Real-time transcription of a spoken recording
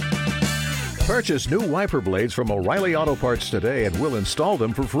Purchase new wiper blades from O'Reilly Auto Parts today and we'll install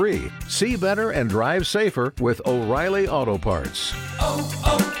them for free. See better and drive safer with O'Reilly Auto Parts.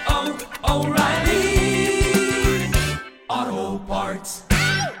 O'Reilly Auto Parts.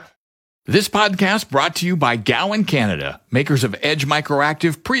 This podcast brought to you by Gowan Canada, makers of Edge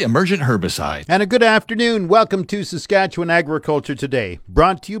Microactive pre-emergent herbicide. And a good afternoon. Welcome to Saskatchewan Agriculture Today,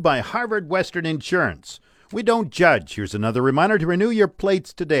 brought to you by Harvard Western Insurance. We don't judge. Here's another reminder to renew your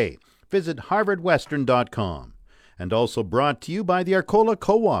plates today. Visit harvardwestern.com. And also brought to you by the Arcola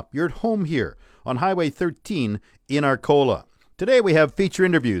Co-op. You're at home here on Highway 13 in Arcola. Today we have feature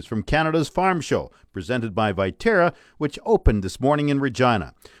interviews from Canada's Farm Show, presented by Viterra, which opened this morning in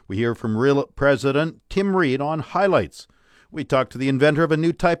Regina. We hear from Real President Tim Reed on highlights. We talk to the inventor of a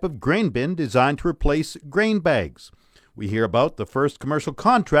new type of grain bin designed to replace grain bags. We hear about the first commercial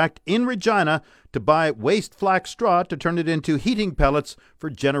contract in Regina to buy waste flax straw to turn it into heating pellets for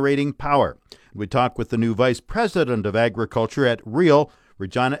generating power. We talk with the new Vice President of Agriculture at REAL,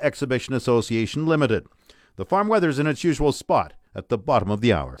 Regina Exhibition Association Limited. The farm weather's in its usual spot at the bottom of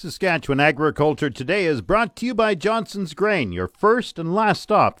the hour. Saskatchewan Agriculture Today is brought to you by Johnson's Grain, your first and last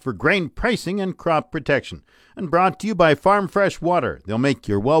stop for grain pricing and crop protection. And brought to you by Farm Fresh Water. They'll make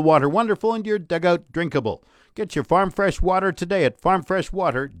your well water wonderful and your dugout drinkable. Get your Farm Fresh Water today at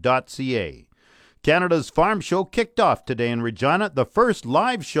farmfreshwater.ca. Canada's Farm Show kicked off today in Regina, the first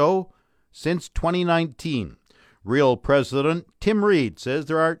live show since 2019. Real President Tim Reed says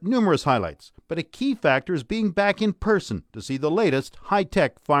there are numerous highlights, but a key factor is being back in person to see the latest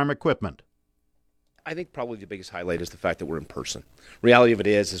high-tech farm equipment. I think probably the biggest highlight is the fact that we're in person. Reality of it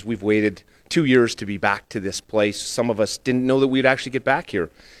is we've waited 2 years to be back to this place. Some of us didn't know that we'd actually get back here.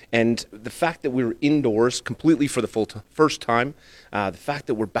 And the fact that we were indoors completely for the first time, the fact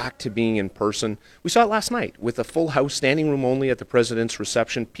that we're back to being in person, we saw it last night with a full house, standing room only at the President's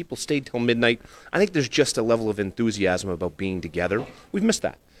reception. People stayed till midnight. I think there's just a level of enthusiasm about being together. We've missed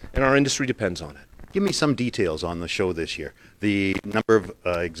that, and our industry depends on it. Give me some details on the show this year. The number of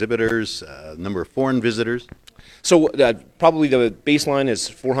exhibitors, number of foreign visitors. So probably the baseline is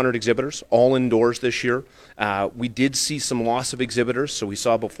 400 exhibitors, all indoors this year. We did see some loss of exhibitors, so we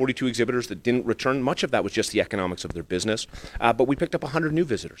saw about 42 exhibitors that didn't return. Much of that was just the economics of their business, but we picked up 100 new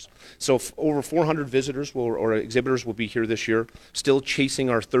visitors. So over 400 visitors or exhibitors will be here this year. Still chasing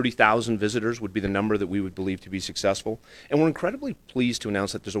our 30,000 visitors would be the number that we would believe to be successful. And we're incredibly pleased to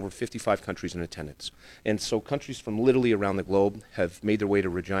announce that there's over 55 countries in attendance. And so countries from literally around the globe have made their way to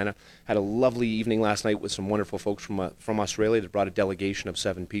Regina. Had a lovely evening last night with some wonderful folks from Australia that brought a delegation of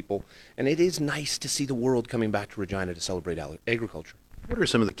 7 people. And it is nice to see the world coming back to Regina to celebrate agriculture. What are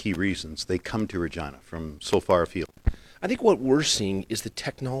some of the key reasons they come to Regina from so far afield? I think what we're seeing is the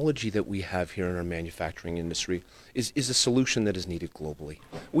technology that we have here in our manufacturing industry is a solution that is needed globally.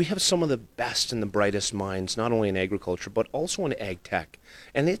 We have some of the best and the brightest minds, not only in agriculture, but also in ag tech.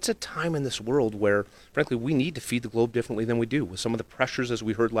 And it's a time in this world where, frankly, we need to feed the globe differently than we do. With some of the pressures, as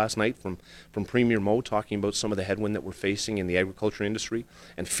we heard last night from Premier Moe, talking about some of the headwind that we're facing in the agriculture industry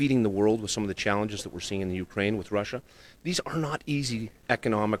and feeding the world with some of the challenges that we're seeing in the Ukraine with Russia. These are not easy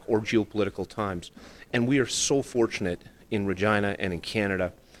economic or geopolitical times. And we are so fortunate in Regina and in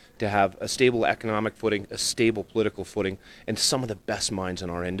Canada to have a stable economic footing, a stable political footing, and some of the best minds in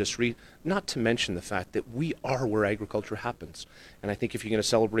our industry, not to mention the fact that we are where agriculture happens. And I think if you're going to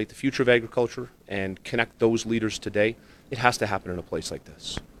celebrate the future of agriculture and connect those leaders today, it has to happen in a place like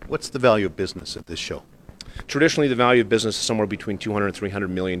this. What's the value of business at this show? Traditionally, the value of business is somewhere between $200 and $300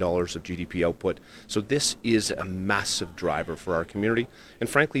 million of GDP output. So this is a massive driver for our community. And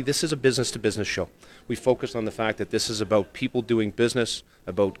frankly, this is a business-to-business show. We focus on the fact that this is about people doing business,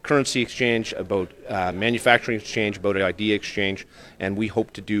 about currency exchange, about manufacturing exchange, about idea exchange, and we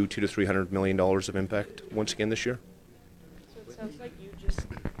hope to do $200 to $300 million of impact once again this year. So it sounds like you just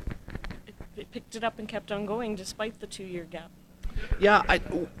picked it up and kept on going despite the 2-year gap. Yeah,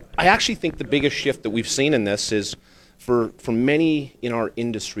 I actually think the biggest shift that we've seen in this is for many in our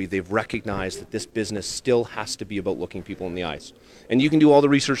industry, they've recognized that this business still has to be about looking people in the eyes. And you can do all the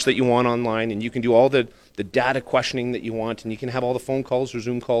research that you want online, and you can do all the data questioning that you want, and you can have all the phone calls or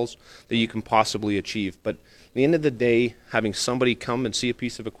Zoom calls that you can possibly achieve. But at the end of the day, having somebody come and see a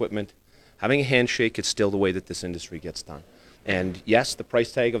piece of equipment, having a handshake, it's still the way that this industry gets done. And yes, the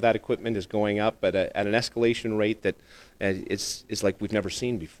price tag of that equipment is going up at an escalation rate that is like we've never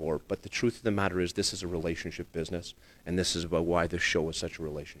seen before. But the truth of the matter is this is a relationship business, and this is about why this show is such a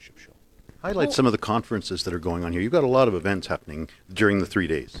relationship show. Highlight some of the conferences that are going on here. You've got a lot of events happening during the 3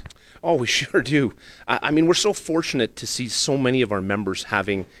 days. Oh, we sure do. I mean, we're so fortunate to see so many of our members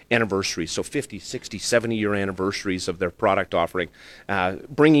having anniversaries, so 50, 60, 70-year anniversaries of their product offering,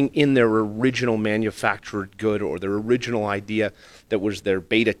 bringing in their original manufactured good or their original idea that was their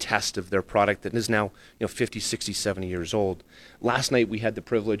beta test of their product that is now 50, 60, 70 years old. Last night we had the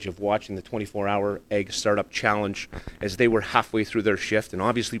privilege of watching the 24-hour Egg Startup Challenge as they were halfway through their shift and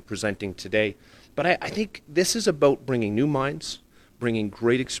obviously presenting today. But I think this is about bringing new minds, bringing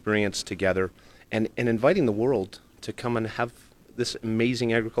great experience together, and inviting the world to come and have this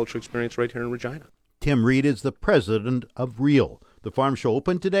amazing agricultural experience right here in Regina. Tim Reed is the president of Real. The farm show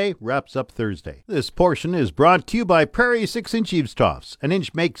opened today, wraps up Thursday. This portion is brought to you by Prairie 6-inch Eavestofts. An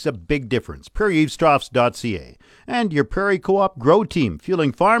inch makes a big difference. PrairieEavestofts.ca. And your Prairie Co-op Grow Team,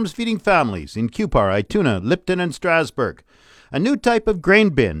 fueling farms, feeding families in Cupar, Ituna, Lipton, and Strasbourg. A new type of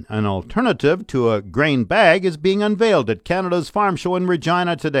grain bin, an alternative to a grain bag, is being unveiled at Canada's Farm Show in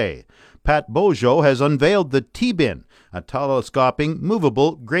Regina today. Pat Bojo has unveiled the T-Bin, a telescoping,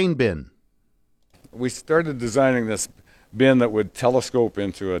 movable grain bin. We started designing this bin that would telescope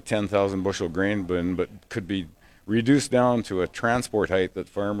into a 10,000 bushel grain bin, but could be reduced down to a transport height that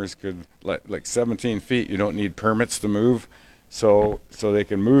farmers could, like 17 feet. You don't need permits to move, so they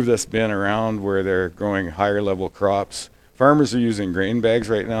can move this bin around where they're growing higher level crops. Farmers are using grain bags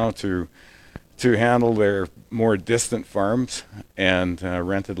right now to handle their more distant farms and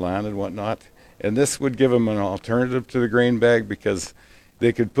rented land and whatnot. And this would give them an alternative to the grain bag because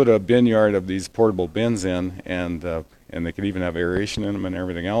they could put a bin yard of these portable bins in, and they could even have aeration in them and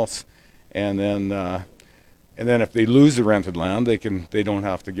everything else. And then if they lose the rented land, they don't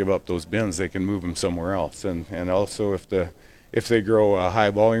have to give up those bins. They can move them somewhere else. And also if they grow a high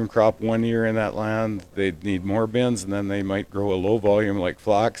volume crop one year in that land, they'd need more bins, and then they might grow a low volume like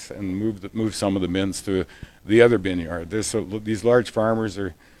flax and move some of the bins to the other bin yard. These large farmers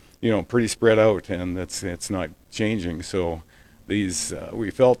are, pretty spread out, and it's not changing. So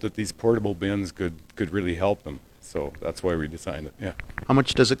we felt that these portable bins could really help them. So that's why we designed it. Yeah. How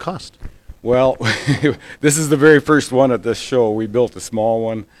much does it cost? Well, this is the very first one at this show. We built a small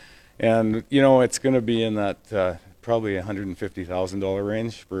one, and it's going to be in that probably $150,000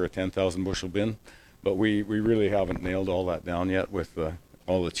 range for a 10,000 bushel bin, but we really haven't nailed all that down yet with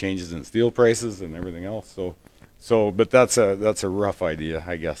all the changes in steel prices and everything else. But that's a rough idea,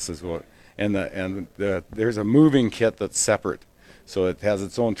 I guess, is what. And there's a moving kit that's separate, so it has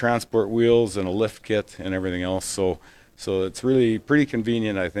its own transport wheels and a lift kit and everything else. So it's really pretty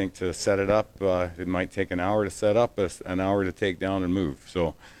convenient, I think, to set it up. It might take an hour to set up, an hour to take down and move.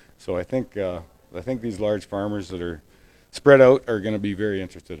 So I think these large farmers that are spread out are going to be very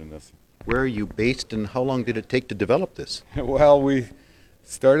interested in this. Where are you based, and how long did it take to develop this? Well, we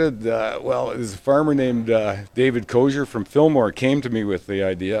started, there's a farmer named David Kozier from Fillmore came to me with the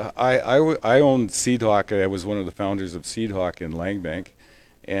idea. I owned Seed Hawk. I was one of the founders of Seed Hawk in Langbank,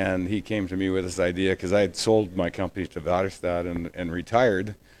 and he came to me with this idea because I had sold my company to Waterstad and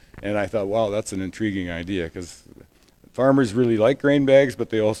retired, and I thought, wow, that's an intriguing idea because farmers really like grain bags, but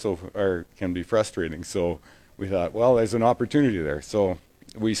they also can be frustrating. So we thought, well, there's an opportunity there. So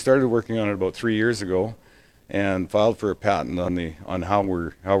we started working on it about 3 years ago, and filed for a patent on how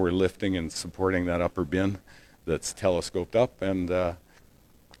we're lifting and supporting that upper bin that's telescoped up, and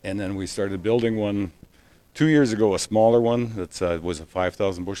then we started building one 2 years ago, a smaller one that was a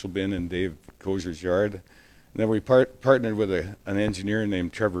 5,000 bushel bin in Dave Kozier's yard. And then we partnered with an engineer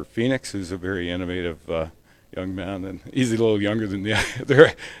named Trevor Phoenix, who's a very innovative young man, and he's a little younger than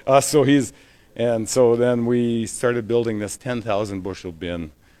us. So then we started building this 10,000 bushel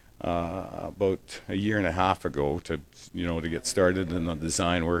bin about a year and a half ago to get started in the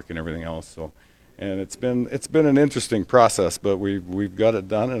design work and everything else. So, and it's been an interesting process, but we've got it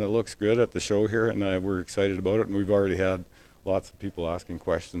done, and it looks good at the show here, and we're excited about it. And we've already had lots of people asking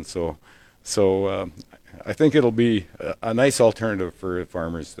questions. So I think it'll be a nice alternative for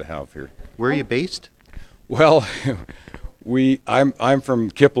farmers to have here. Where are you based? Well, I'm from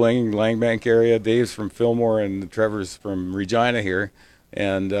Kipling, Langbank area. Dave's from Fillmore, and Trevor's from Regina here.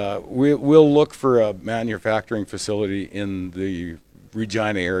 And we'll look for a manufacturing facility in the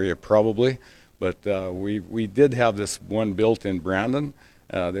Regina area probably, but we did have this one built in Brandon.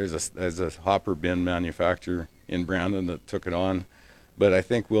 There's a hopper bin manufacturer in Brandon that took it on, but I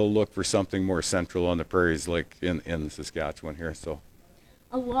think we'll look for something more central on the prairies, like in Saskatchewan here. So.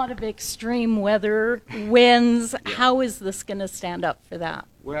 A lot of extreme weather, winds. How is this going to stand up for that?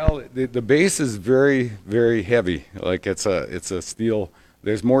 Well, the base is very, very heavy. Like it's a steel.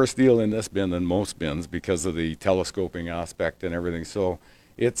 There's more steel in this bin than most bins because of the telescoping aspect and everything. So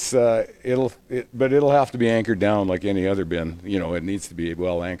but it'll have to be anchored down like any other bin. It needs to be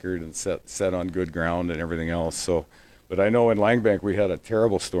well anchored and set on good ground and everything else. So, but I know in Langbank we had a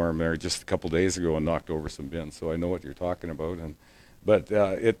terrible storm there just a couple days ago and knocked over some bins. So I know what you're talking about. But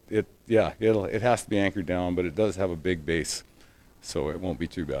it has to be anchored down, but it does have a big base, so it won't be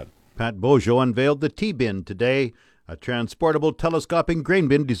too bad. Pat Bojo unveiled the T-Bin today, a transportable telescoping grain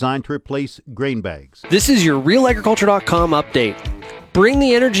bin designed to replace grain bags. This is your RealAgriculture.com update. Bring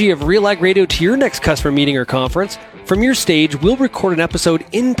the energy of Real Ag Radio to your next customer meeting or conference. From your stage, we'll record an episode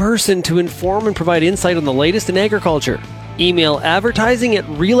in person to inform and provide insight on the latest in agriculture. Email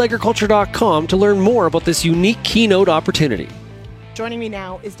advertising@realagriculture.com to learn more about this unique keynote opportunity. Joining me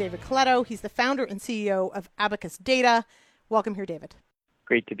now is David Coletto. He's the founder and CEO of Abacus Data. Welcome here, David.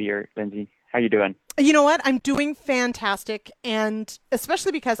 Great to be here, Lindsay. How you doing? You know what? I'm doing fantastic, and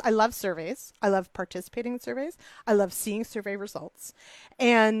especially because I love surveys. I love participating in surveys. I love seeing survey results.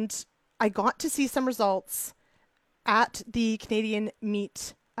 And I got to see some results at the Canadian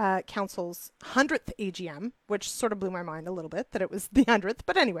Meat Council's 100th AGM, which sort of blew my mind a little bit that it was the 100th.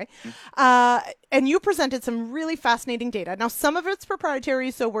 But anyway, and you presented some really fascinating data. Now, some of it's proprietary,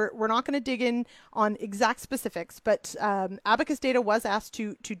 so we're not going to dig in on exact specifics. But Abacus Data was asked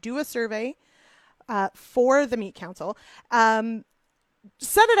to do a survey for the Meat Council.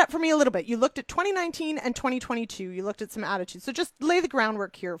 Set it up for me a little bit. You looked at 2019 and 2022. You looked at some attitudes. So just lay the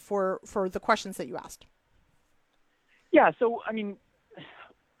groundwork here for the questions that you asked. Yeah. So I mean,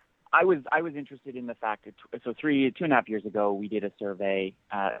 I was interested in the fact that 2.5 years ago we did a survey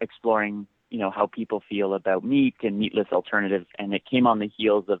exploring how people feel about meat and meatless alternatives, and it came on the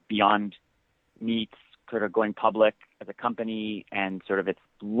heels of Beyond Meat's sort of going public as a company and sort of its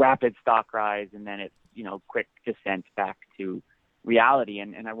rapid stock rise and then its quick descent back to reality.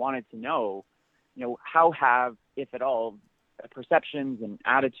 And I wanted to know how have, if at all, perceptions and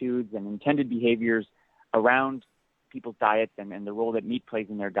attitudes and intended behaviors around people's diets and the role that meat plays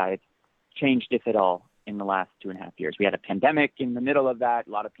in their diets changed, if at all, in the last 2.5 years. We had a pandemic in the middle of that, a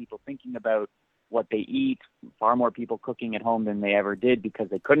lot of people thinking about what they eat, far more people cooking at home than they ever did because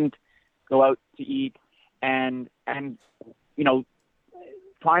they couldn't go out to eat. And trying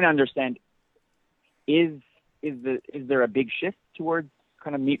to understand, is there a big shift towards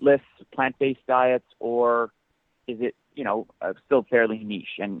kind of meatless, plant-based diets, or is it still fairly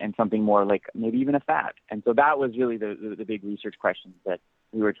niche and something more like maybe even a fad? And so that was really the big research questions that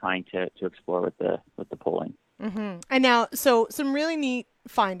we were trying to explore with the polling. Mm-hmm. And now, so some really neat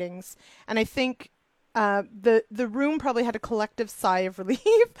findings, and I think the room probably had a collective sigh of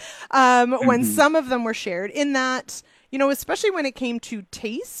relief when some of them were shared, in that, especially when it came to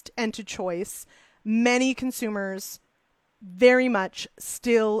taste and to choice, many consumers very much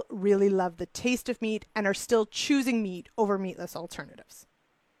still really love the taste of meat and are still choosing meat over meatless alternatives.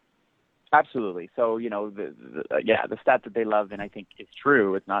 Absolutely. So, the stat that they love, and I think it's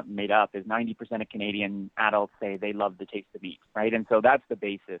true, it's not made up, is 90% of Canadian adults say they love the taste of meat, right? And so that's the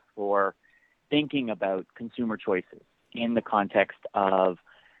basis for thinking about consumer choices in the context of,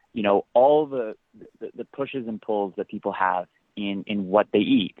 all the pushes and pulls that people have in what they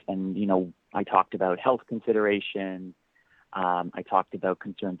eat. And, I talked about health considerations. I talked about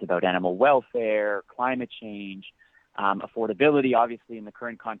concerns about animal welfare, climate change, affordability, obviously, in the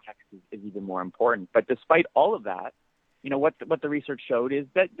current context is even more important. But despite all of that, what the research showed is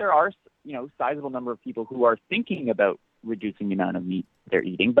that there are, sizable number of people who are thinking about reducing the amount of meat they're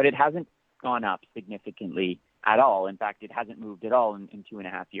eating, but it hasn't gone up significantly at all. In fact, it hasn't moved at all in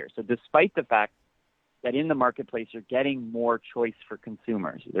 2.5 years. So despite the fact that in the marketplace you're getting more choice for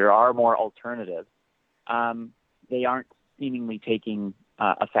consumers, there are more alternatives, they aren't seemingly taking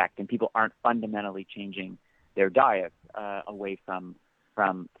effect, and people aren't fundamentally changing their diets away from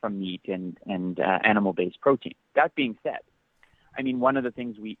meat and animal-based protein. That being said, I mean, one of the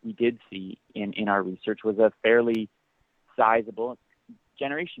things we did see in our research was a fairly sizable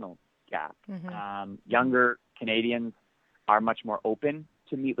generational gap. Mm-hmm. Younger Canadians are much more open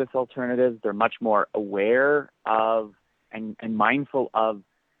to meatless alternatives. They're much more aware of and mindful of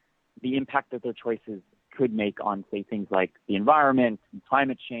the impact that their choices could make on, say, things like the environment and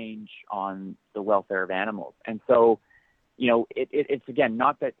climate change, on the welfare of animals. And so, it's again,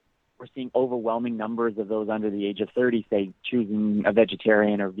 not that we're seeing overwhelming numbers of those under the age of 30, say, choosing a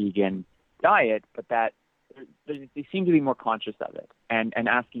vegetarian or vegan diet, but that they seem to be more conscious of it and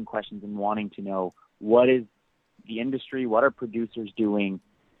asking questions and wanting to know what is the industry, what are producers doing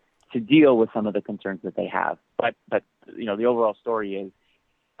to deal with some of the concerns that they have. But the overall story is,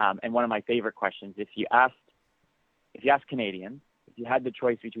 and one of my favorite questions, if you ask Canadians, if you had the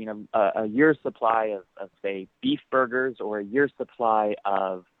choice between a year's supply of say beef burgers or a year's supply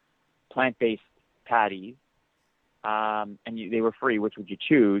of plant-based patties, and they were free, which would you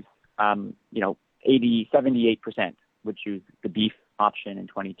choose? 78% would choose the beef option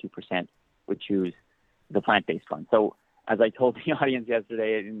and 22% would choose the plant-based one. So as I told the audience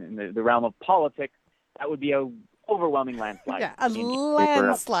yesterday, in the realm of politics, that would be a overwhelming landslide. Yeah, a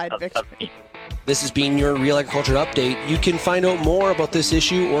landslide victory. This has been your Real Agriculture Update. You can find out more about this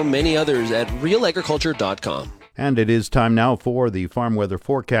issue or many others at realagriculture.com. And it is time now for the farm weather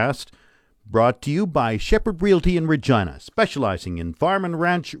forecast, brought to you by Shepherd Realty in Regina, specializing in farm and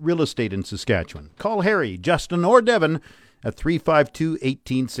ranch real estate in Saskatchewan. Call Harry, Justin, or Devin at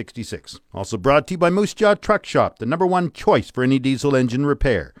 352-1866. Also brought to you by Moose Jaw Truck Shop, the #1 choice for any diesel engine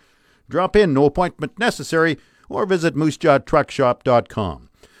repair. Drop in, no appointment necessary, or visit moosejawtruckshop.com.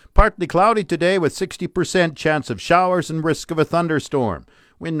 Partly cloudy today with 60% chance of showers and risk of a thunderstorm.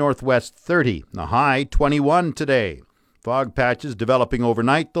 Wind northwest 30, the high 21 today. Fog patches developing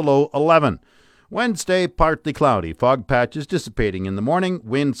overnight, the low 11. Wednesday, partly cloudy. Fog patches dissipating in the morning.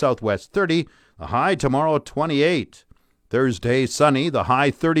 Wind southwest 30, the high tomorrow 28. Thursday, sunny, the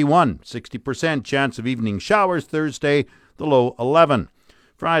high 31. 60% chance of evening showers Thursday, the low 11.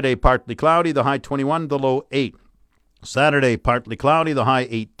 Friday, partly cloudy, the high 21, the low 8. Saturday, partly cloudy, the high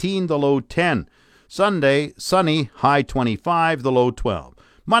 18, the low 10. Sunday, sunny, high 25, the low 12.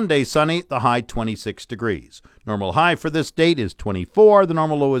 Monday, sunny, the high 26 degrees. Normal high for this date is 24, the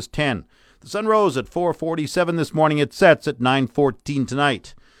normal low is 10. The sun rose at 4:47 this morning. It sets at 9:14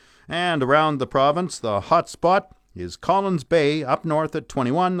 tonight. And around the province, the hot spot is Collins Bay up north at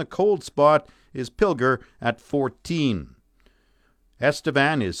 21. The cold spot is Pilger at 14.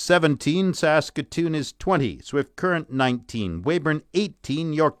 Estevan is 17, Saskatoon is 20, Swift Current 19, Weyburn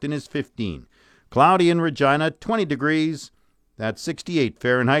 18, Yorkton is 15. Cloudy in Regina, 20 degrees, that's 68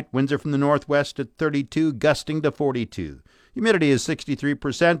 Fahrenheit. Winds are from the northwest at 32, gusting to 42. Humidity is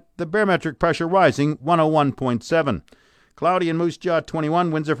 63%, the barometric pressure rising 101.7. Cloudy in Moose Jaw 21,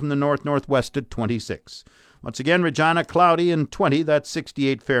 winds are from the north-northwest at 26. Once again, Regina cloudy and 20, that's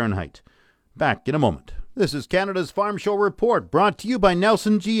 68 Fahrenheit. Back in a moment. This is Canada's Farm Show Report, brought to you by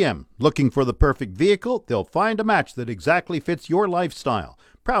Nelson GM. Looking for the perfect vehicle? They'll find a match that exactly fits your lifestyle.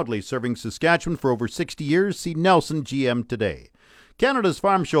 Proudly serving Saskatchewan for over 60 years, see Nelson GM today. Canada's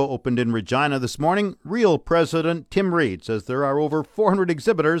Farm Show opened in Regina this morning. Real President Tim Reid says there are over 400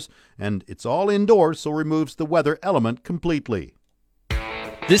 exhibitors, and it's all indoors, so removes the weather element completely.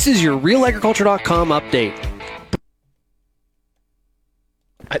 This is your realagriculture.com update.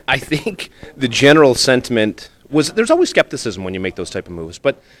 I think the general sentiment was there's always skepticism when you make those type of moves,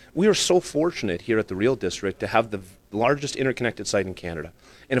 but we are so fortunate here at the Real District to have the largest interconnected site in Canada.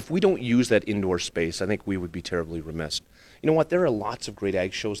 And if we don't use that indoor space, I think we would be terribly remiss. You know what? There are lots of great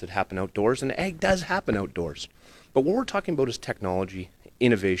ag shows that happen outdoors, and ag does happen outdoors. But what we're talking about is technology,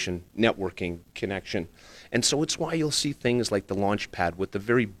 innovation, networking, connection. And so it's why you'll see things like the launch pad with the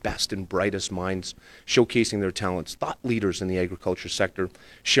very best and brightest minds showcasing their talents, thought leaders in the agriculture sector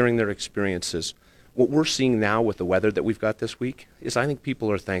sharing their experiences. What we're seeing now with the weather that we've got this week is I think people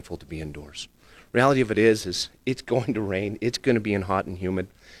are thankful to be indoors. Reality of it is it's going to rain, it's going to be hot and humid,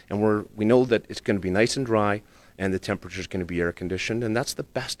 and we know that it's going to be nice and dry, and the temperature is going to be air conditioned, and that's the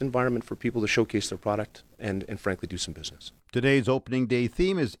best environment for people to showcase their product and frankly do some business. Today's opening day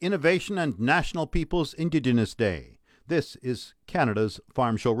theme is Innovation and National People's Indigenous Day. This is Canada's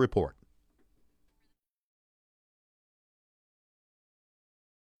Farm Show Report.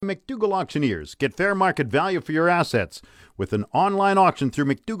 McDougall Auctioneers. Get fair market value for your assets with an online auction through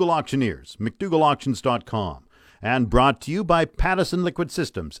McDougall Auctioneers, McDougallAuctions.com. And brought to you by Pattison Liquid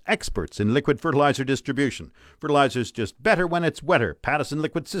Systems, experts in liquid fertilizer distribution. Fertilizer's just better when it's wetter. Pattison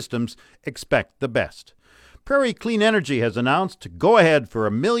Liquid Systems, expect the best. Prairie Clean Energy has announced go ahead for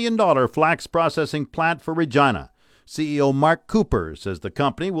 $1 million flax processing plant for Regina. CEO Mark Cooper says the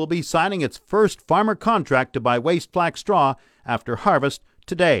company will be signing its first farmer contract to buy waste flax straw after harvest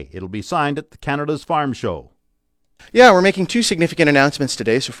today. It'll be signed at the Canada's Farm Show. Yeah, we're making two significant announcements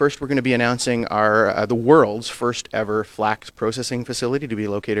today. So first, we're going to be announcing our the world's first ever flax processing facility to be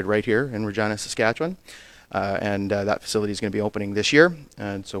located right here in Regina, Saskatchewan. And that facility is going to be opening this year,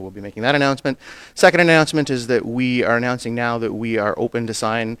 and so we'll be making that announcement. Second announcement is that we are announcing now that we are open to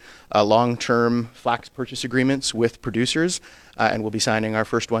sign long-term flax purchase agreements with producers, and we'll be signing our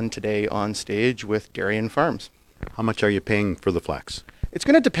first one today on stage with Darien Farms. How much are you paying for the flax? It's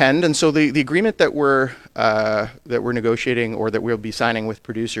going to depend, and so the agreement that we're negotiating or that we'll be signing with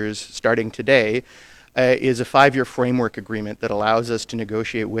producers starting today is a 5-year framework agreement that allows us to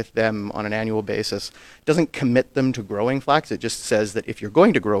negotiate with them on an annual basis. It doesn't commit them to growing flax. It just says that if you're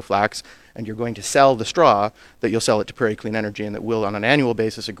going to grow flax and you're going to sell the straw, that you'll sell it to Prairie Clean Energy, and that we'll, on an annual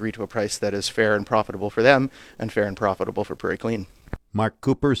basis, agree to a price that is fair and profitable for them and fair and profitable for Prairie Clean. Mark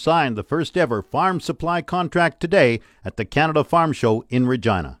Cooper signed the first ever farm supply contract today at the Canada Farm Show in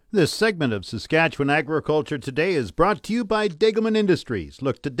Regina. This segment of Saskatchewan Agriculture Today is brought to you by Degelman Industries.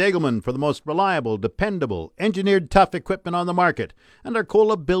 Look to Degelman for the most reliable, dependable, engineered tough equipment on the market. And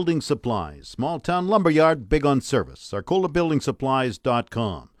Arcola Building Supplies, small town lumberyard, big on service.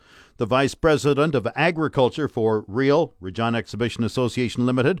 ArcolaBuildingSupplies.com. The Vice President of Agriculture for REAL, Regina Exhibition Association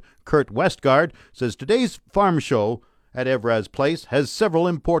Limited, Kurt Westgard, says today's farm show at Evraz Place has several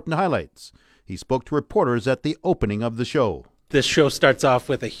important highlights. He spoke to reporters at the opening of the show. This show starts off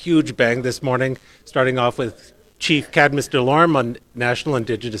with a huge bang this morning, starting off with Chief Cadmus Delorme on National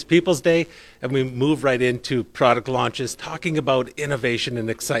Indigenous Peoples Day, and we move right into product launches, talking about innovation and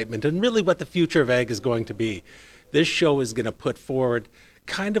excitement and really what the future of ag is going to be. This show is going to put forward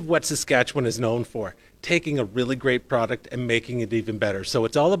kind of what Saskatchewan is known for, taking a really great product and making it even better. So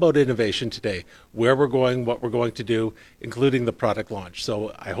it's all about innovation today, where we're going, what we're going to do, including the product launch.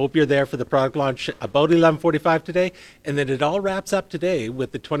 So I hope you're there for the product launch about 11:45 today, and then it all wraps up today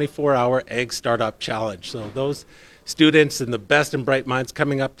with the 24-hour Ag Startup Challenge. So those students and the best and bright minds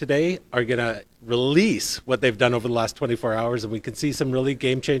coming up today are going to release what they've done over the last 24 hours, and we can see some really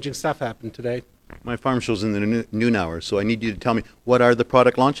game-changing stuff happen today. My farm show's in the noon hour, so I need you to tell me, what are the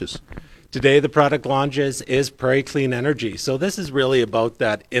product launches? Today, the product launches is Prairie Clean Energy. So this is really about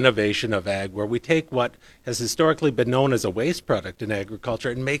that innovation of ag, where we take what has historically been known as a waste product in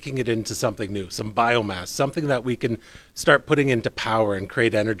agriculture and making it into something new, some biomass, something that we can start putting into power and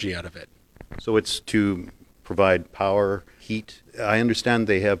create energy out of it. So it's to provide power, heat. I understand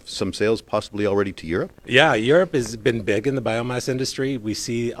they have some sales possibly already to Europe? Yeah, Europe has been big in the biomass industry. We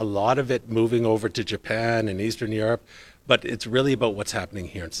see a lot of it moving over to Japan and Eastern Europe, but it's really about what's happening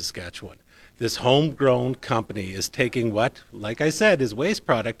here in Saskatchewan. This homegrown company is taking what, like I said, is waste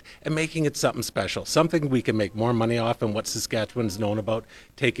product and making it something special, something we can make more money off, and what Saskatchewan is known about,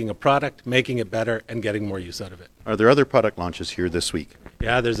 taking a product, making it better, and getting more use out of it. Are there other product launches here this week?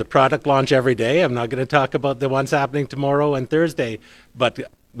 Yeah, there's a product launch every day. I'm not going to talk about the ones happening tomorrow and Thursday, but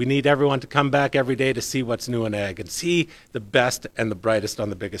we need everyone to come back every day to see what's new in ag and see the best and the brightest on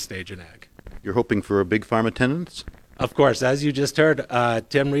the biggest stage in ag. You're hoping for a big farm attendance? Of course, as you just heard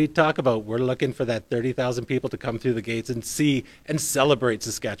Tim Reed talk about, we're looking for that 30,000 people to come through the gates and see and celebrate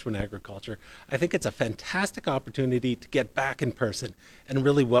Saskatchewan agriculture. I think it's a fantastic opportunity to get back in person and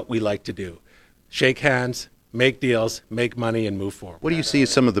really what we like to do. Shake hands, make deals, make money, and move forward. What do you see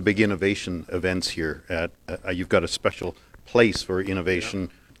as some of the big innovation events here? You've got a special place for innovation.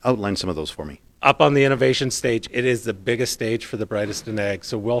 Outline some of those for me. Up on the innovation stage, it is the biggest stage for the brightest in ag.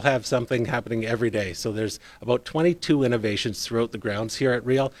 So we'll have something happening every day. So there's about 22 innovations throughout the grounds here at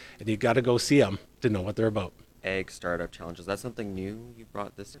REAL, and you got to go see them to know what they're about. Ag Startup Challenge, is that something new you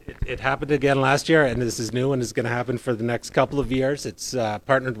brought this? It happened again last year, and this is new and is going to happen for the next couple of years. It's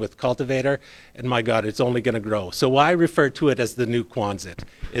partnered with Cultivator, and my God, it's only going to grow. So I refer to it as the new Quonset,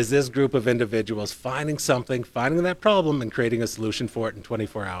 is this group of individuals finding something, finding that problem, and creating a solution for it in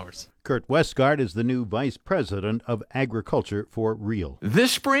 24 hours. Kurt Westgard is the new Vice President of Agriculture for REAL.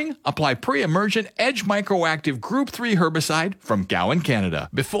 This spring, apply pre-emergent Edge Microactive Group 3 herbicide from Gowan, Canada,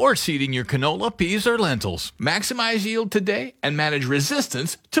 before seeding your canola, peas, or lentils. Maximize yield today and manage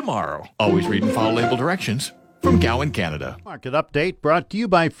resistance tomorrow. Always read and follow label directions from Gowan, Canada. Market update brought to you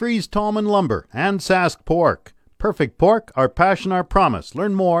by Fries Tallman Lumber and Sask Pork. Perfect pork, our passion, our promise.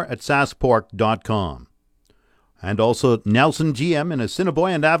 Learn more at saskpork.com. And also Nelson GM in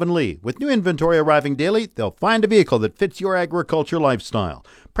Assiniboia and Avonlea. With new inventory arriving daily, they'll find a vehicle that fits your agriculture lifestyle.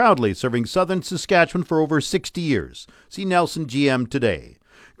 Proudly serving southern Saskatchewan for over 60 years. See Nelson GM today.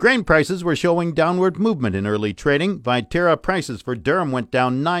 Grain prices were showing downward movement in early trading. Viterra prices for Durham went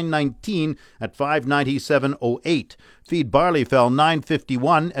down $9.19 at $597.08. Feed barley fell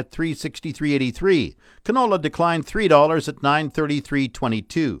 $9.51 at $363.83. Canola declined $3 at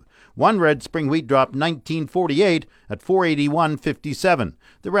 $933.22. One red spring wheat dropped $19.48 at $481.57.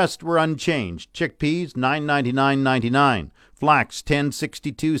 The rest were unchanged. Chickpeas $9.99.99. Flax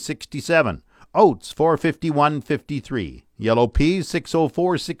 $10.62.67. Oats $4.51.53. Yellow peas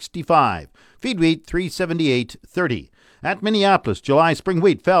 $6.04.65. Feed wheat $3.78.30. At Minneapolis, July spring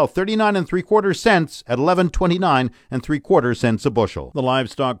wheat fell 39 3/4 cents at 11.29 3/4 cents a bushel. The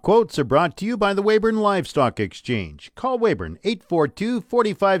livestock quotes are brought to you by the Weyburn Livestock Exchange. Call Weyburn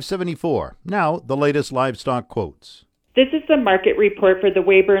 842-4574. Now the latest livestock quotes. This is the market report for the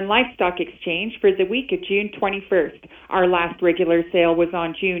Weyburn Livestock Exchange for the week of June 21st. Our last regular sale was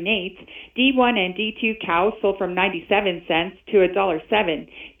on June 8th. D1 and D2 cows sold from 97 cents to $1.07.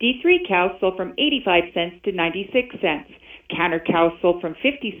 D3 cows sold from 85 cents to 96 cents. Counter cows sold from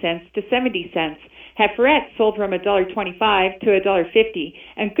 50 cents to 70 cents. Heiferettes sold from $1.25 to $1.50,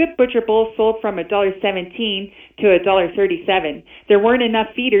 and good butcher bulls sold from $1.17 to $1.37. There weren't enough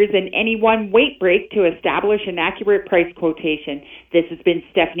feeders in any one weight break to establish an accurate price quotation. This has been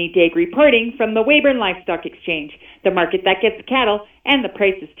Stephanie Daig reporting from the Weyburn Livestock Exchange, the market that gets cattle and the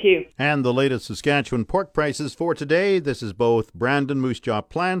prices too. And the latest Saskatchewan pork prices for today. This is both Brandon Moose Jaw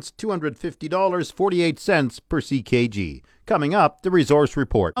plants, $250.48 per CKG. Coming up, the Resource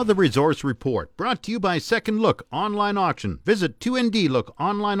Report. Now the Resource Report, brought to you by Second Look Online Auction. Visit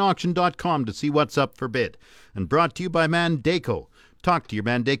 2ndlookonlineauction.com to see what's up for bid. And brought to you by Mandaco. Talk to your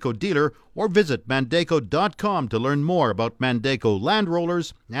Mandaco dealer or visit mandaco.com to learn more about Mandaco land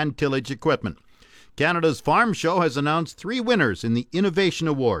rollers and tillage equipment. Canada's Farm Show has announced 3 winners in the Innovation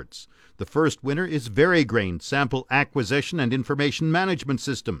Awards. The first winner is VeriGrain Sample Acquisition and Information Management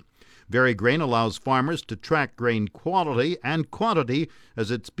System. VeriGrain allows farmers to track grain quality and quantity as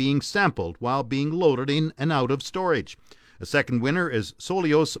it's being sampled while being loaded in and out of storage. A second winner is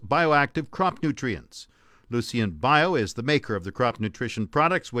Solios Bioactive Crop Nutrients. Lucien Bio is the maker of the crop nutrition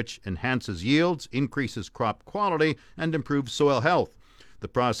products, which enhances yields, increases crop quality, and improves soil health. The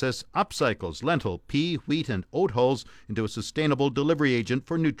process upcycles lentil, pea, wheat, and oat hulls into a sustainable delivery agent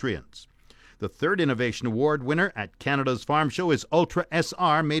for nutrients. The third Innovation Award winner at Canada's Farm Show is Ultra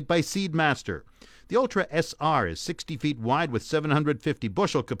SR, made by Seedmaster. The Ultra SR is 60 feet wide with 750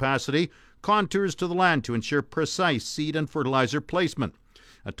 bushel capacity, contours to the land to ensure precise seed and fertilizer placement.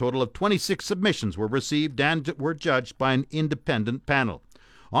 A total of 26 submissions were received and were judged by an independent panel.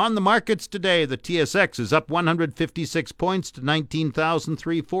 On the markets today, the TSX is up 156 points to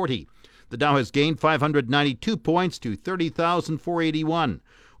 19,340. The Dow has gained 592 points to 30,481.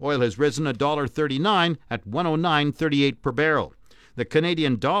 Oil has risen $1.39 at $109.38 per barrel. The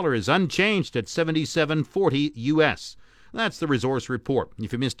Canadian dollar is unchanged at $77.40 US. That's the Resource Report.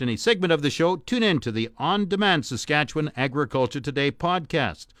 If you missed any segment of the show, tune in to the on-demand Saskatchewan Agriculture Today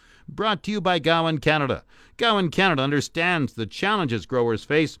podcast. Brought to you by Gowan Canada. Gowan Canada understands the challenges growers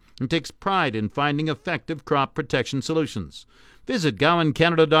face and takes pride in finding effective crop protection solutions. Visit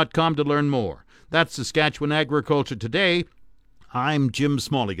GowanCanada.com to learn more. That's Saskatchewan Agriculture Today. I'm Jim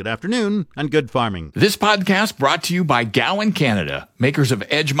Smalley. Good afternoon and good farming. This podcast brought to you by Gowan Canada, makers of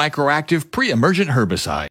Edge Microactive Pre-Emergent Herbicide.